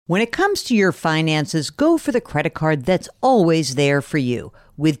When it comes to your finances, go for the credit card that's always there for you.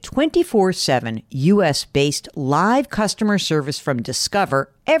 With 24/7 U.S.-based live customer service from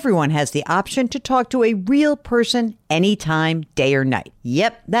Discover, everyone has the option to talk to a real person anytime, day or night.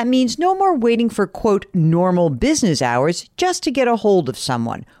 Yep, that means no more waiting for, quote, normal business hours just to get a hold of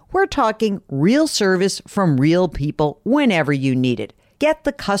someone. We're talking real service from real people whenever you need it. Get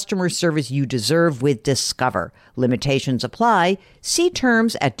the customer service you deserve with Discover. Limitations apply. See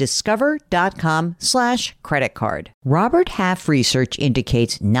terms at discover.com/credit card. Robert Half research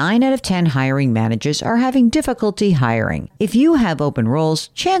indicates 9 out of 10 hiring managers are having difficulty hiring. If you have open roles,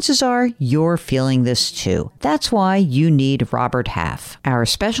 chances are you're feeling this too. That's why you need Robert Half. Our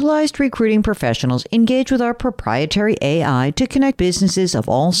specialized recruiting professionals engage with our proprietary AI to connect businesses of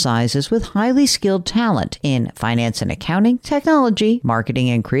all sizes with highly skilled talent in finance and accounting, technology, marketing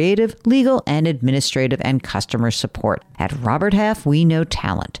and creative, legal and administrative, and customer support. At Robert Half, we know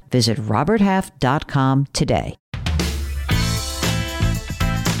talent. Visit roberthalf.com today.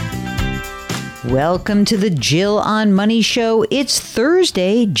 Welcome to the Jill on Money Show. It's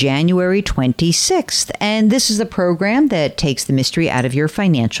Thursday, January 26th, and this is the program that takes the mystery out of your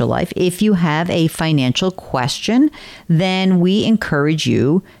financial life. If you have a financial question, then we encourage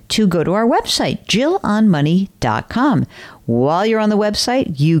you to go to our website, jillonmoney.com. While you're on the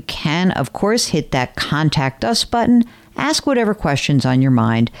website, you can, of course, hit that Contact Us button. Ask whatever questions on your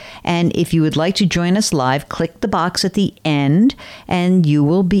mind. And if you would like to join us live, click the box at the end and you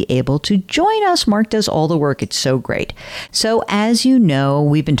will be able to join us. Mark does all the work. It's so great. So as you know,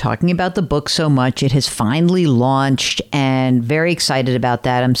 we've been talking about the book so much. It has finally launched and very excited about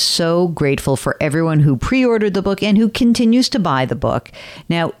that. I'm so grateful for everyone who pre-ordered the book and who continues to buy the book.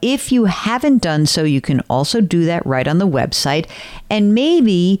 Now, if you haven't done so, you can also do that right on the website. And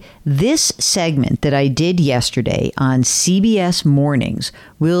maybe this segment that I did yesterday on CBS Mornings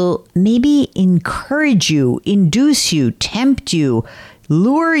will maybe encourage you, induce you, tempt you,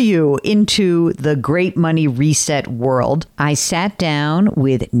 lure you into the great money reset world. I sat down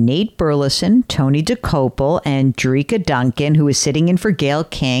with Nate Burleson, Tony DeCopel, and Jerika Duncan, who was sitting in for Gayle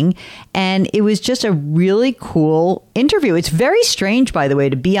King. And it was just a really cool interview. It's very strange, by the way,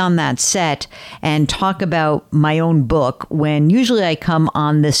 to be on that set and talk about my own book when usually I come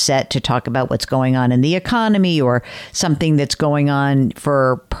on this set to talk about what's going on in the economy or something that's going on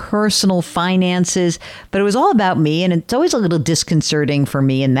for personal finances. But it was all about me, and it's always a little disconcerting for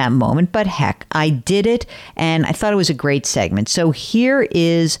me in that moment. But heck, I did it, and I thought it was a great segment. So here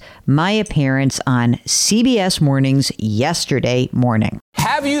is my appearance on CBS Mornings yesterday morning.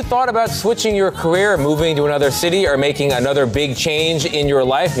 Have you thought about switching your career, moving to another city, or making another big change in your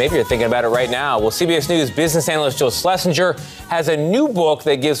life? Maybe you're thinking about it right now. Well, CBS News business analyst Joe Schlesinger has a new book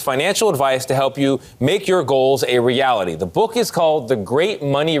that gives financial advice to help you make your goals a reality. The book is called The Great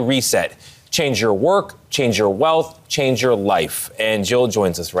Money Reset. Change your work, change your wealth, change your life. And Jill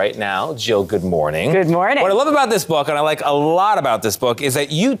joins us right now. Jill, good morning. Good morning. What I love about this book, and I like a lot about this book, is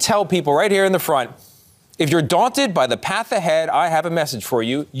that you tell people right here in the front, if you're daunted by the path ahead, I have a message for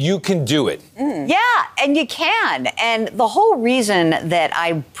you. You can do it. Yeah, and you can. And the whole reason that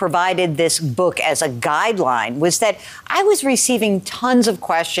I provided this book as a guideline was that I was receiving tons of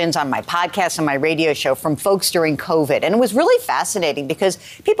questions on my podcast and my radio show from folks during COVID. And it was really fascinating because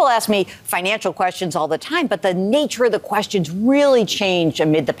people ask me financial questions all the time, but the nature of the questions really changed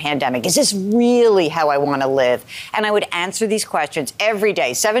amid the pandemic. Is this really how I want to live? And I would answer these questions every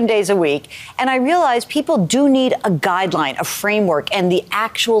day, 7 days a week. And I realized people do need a guideline, a framework, and the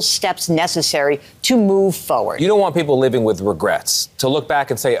actual steps necessary to move forward. You don't want people living with regrets, to look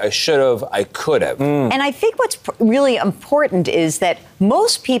back and say, I should have, I could have. And I think what's really important is that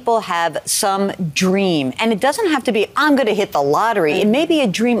most people have some dream, and it doesn't have to be, I'm going to hit the lottery. It may be a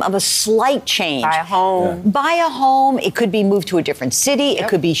dream of a slight change. Buy a home. Yeah. Buy a home. It could be move to a different city. It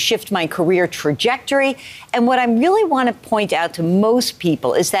could be shift my career trajectory. And what I really want to point out to most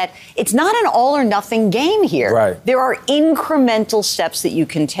people is that it's not an all or nothing game here. Right. There are incremental steps that you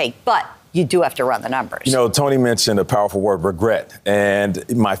can take, but you do have to run the numbers. You know, Tony mentioned a powerful word, regret. And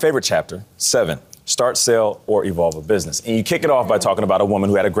my favorite chapter, 7, start, sell, or evolve a business. And you kick it off by talking about a woman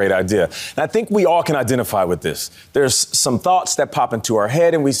who had a great idea. And I think we all can identify with this. There's some thoughts that pop into our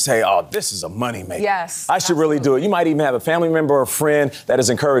head and we say, oh, this is a moneymaker. Yes. I should really do it. You might even have a family member or a friend that is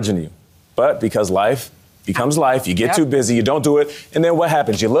encouraging you. But because life becomes life, you get too busy, you don't do it, and then what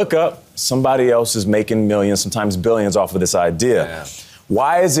happens? You look up, somebody else is making millions, sometimes billions off of this idea. Yeah.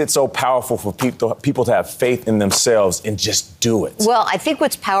 Why is it so powerful for people to have faith in themselves and just do it? Well, I think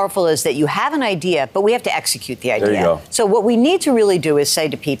what's powerful is that you have an idea, but we have to execute the idea. There you go. So what we need to really do is say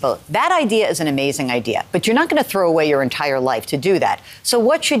to people, that idea is an amazing idea, but you're not going to throw away your entire life to do that. So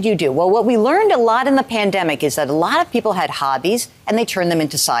what should you do? Well, what we learned a lot in the pandemic is that a lot of people had hobbies and they turned them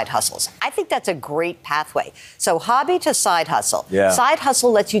into side hustles. I think that's a great pathway. So hobby to side hustle. Yeah. Side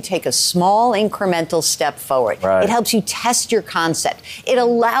hustle lets you take a small incremental step forward. Right. It helps you test your concept. It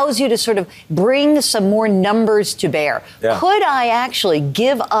allows you to sort of bring some more numbers to bear. Yeah. Could I actually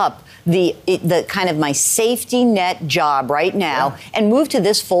give up the kind of my safety net job right now and move to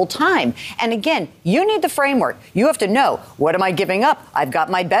this full time? And again, you need the framework. You have to know, what am I giving up? I've got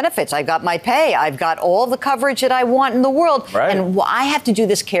my benefits. I've got my pay. I've got all the coverage that I want in the world. Right. And I have to do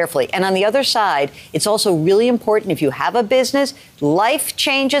this carefully. And on the other side, it's also really important, if you have a business, life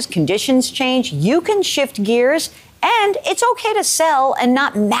changes, conditions change, you can shift gears. And it's okay to sell and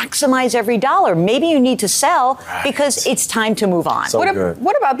not maximize every dollar. Maybe you need to sell because it's time to move on. So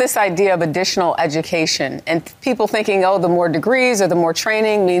What about this idea of additional education and people thinking, oh, the more degrees or the more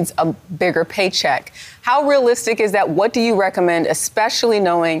training means a bigger paycheck? How realistic is that? What do you recommend, especially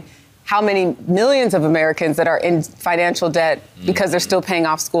knowing how many millions of Americans that are in financial debt because they're still paying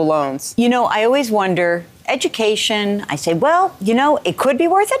off school loans? You know, I always wonder, education, I say, well, you know, it could be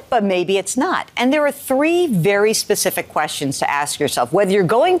worth it, but maybe it's not. And there are three very specific questions to ask yourself. Whether you're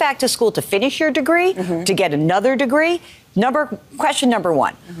going back to school to finish your degree, to get another degree, question number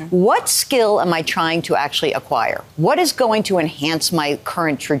one, what skill am I trying to actually acquire? What is going to enhance my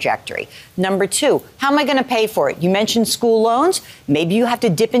current trajectory? Number two, how am I going to pay for it? You mentioned school loans. Maybe you have to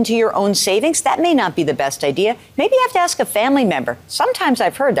dip into your own savings. That may not be the best idea. Maybe you have to ask a family member. Sometimes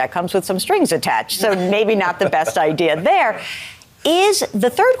I've heard that comes with some strings attached, so maybe not the best idea there.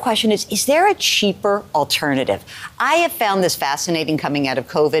 The third question is there a cheaper alternative? I have found this fascinating coming out of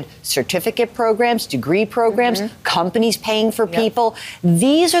COVID. Certificate programs, degree programs, companies paying for people.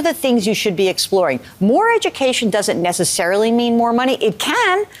 These are the things you should be exploring. More education doesn't necessarily mean more money. It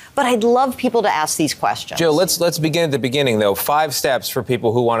can, but I'd love people to ask these questions. Jill, let's begin at the beginning, though. 5 steps for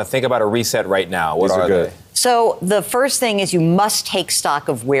people who want to think about a reset right now. What are they? So the first thing is you must take stock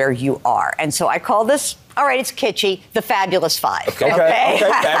of where you are. And so I call this, all right, it's kitschy, the fabulous 5. Okay,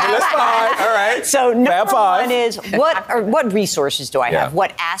 fabulous 5. All right. So number Fab 5. one is what resources do I have?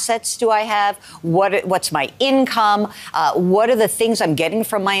 What assets do I have? What's my income? What are the things I'm getting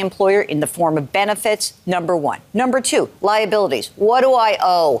from my employer in the form of benefits? Number one. Number two, liabilities. What do I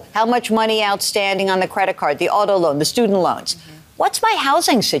owe? How much money outstanding on the credit card, the auto loan, the student loans? What's my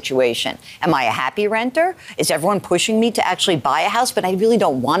housing situation? Am I a happy renter? Is everyone pushing me to actually buy a house, but I really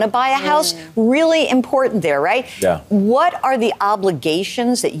don't want to buy a house? Really important there, right? Yeah. What are the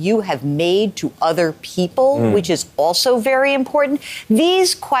obligations that you have made to other people, which is also very important?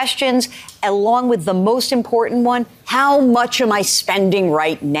 These questions, along with the most important one, how much am I spending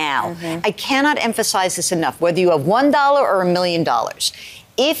right now? I cannot emphasize this enough, whether you have $1 or $1 million.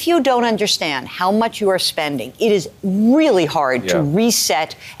 If you don't understand how much you are spending, it is really hard to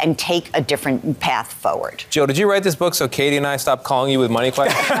reset and take a different path forward. Jill, did you write this book so Katie and I stopped calling you with money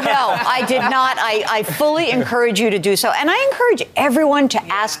questions? No, I did not. I fully encourage you to do so. And I encourage everyone to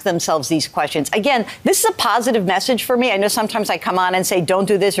ask themselves these questions. Again, this is a positive message for me. I know sometimes I come on and say, don't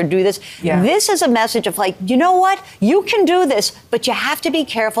do this or do this. This is a message of like, you know what? You can do this, but you have to be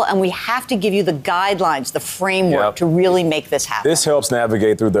careful, and we have to give you the guidelines, the framework to really make this happen. This helps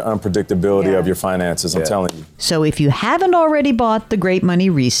navigate through the unpredictability of your finances, I'm telling you. So if you haven't already bought The Great Money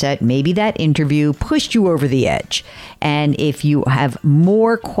Reset, maybe that interview pushed you over the edge. And if you have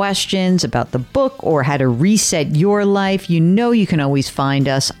more questions about the book or how to reset your life, you know you can always find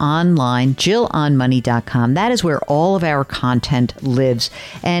us online, JillOnMoney.com. That is where all of our content lives.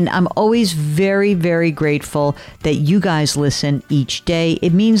 And I'm always very, very grateful that you guys listen each day.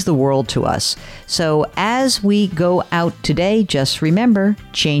 It means the world to us. So as we go out today, just remember,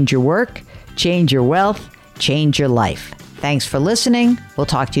 change your work, change your wealth, change your life. Thanks for listening. We'll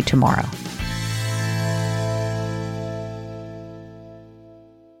talk to you tomorrow.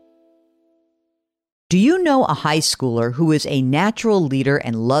 Do you know a high schooler who is a natural leader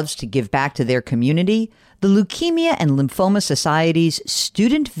and loves to give back to their community? The Leukemia and Lymphoma Society's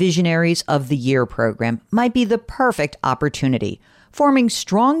Student Visionaries of the Year program might be the perfect opportunity. Forming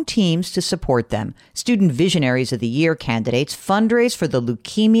strong teams to support them, Student Visionaries of the Year candidates fundraise for the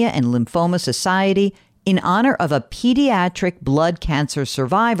Leukemia and Lymphoma Society in honor of a pediatric blood cancer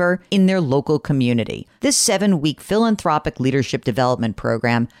survivor in their local community. This 7-week philanthropic leadership development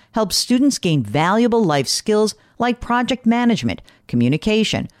program helps students gain valuable life skills like project management,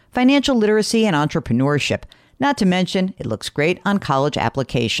 communication, financial literacy, and entrepreneurship. Not to mention, it looks great on college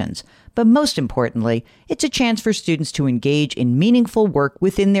applications. But most importantly, it's a chance for students to engage in meaningful work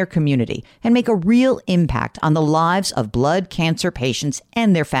within their community and make a real impact on the lives of blood cancer patients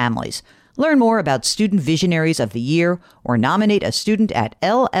and their families. Learn more about Student Visionaries of the Year or nominate a student at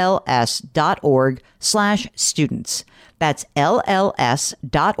lls.org/students. That's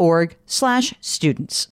lls.org/students.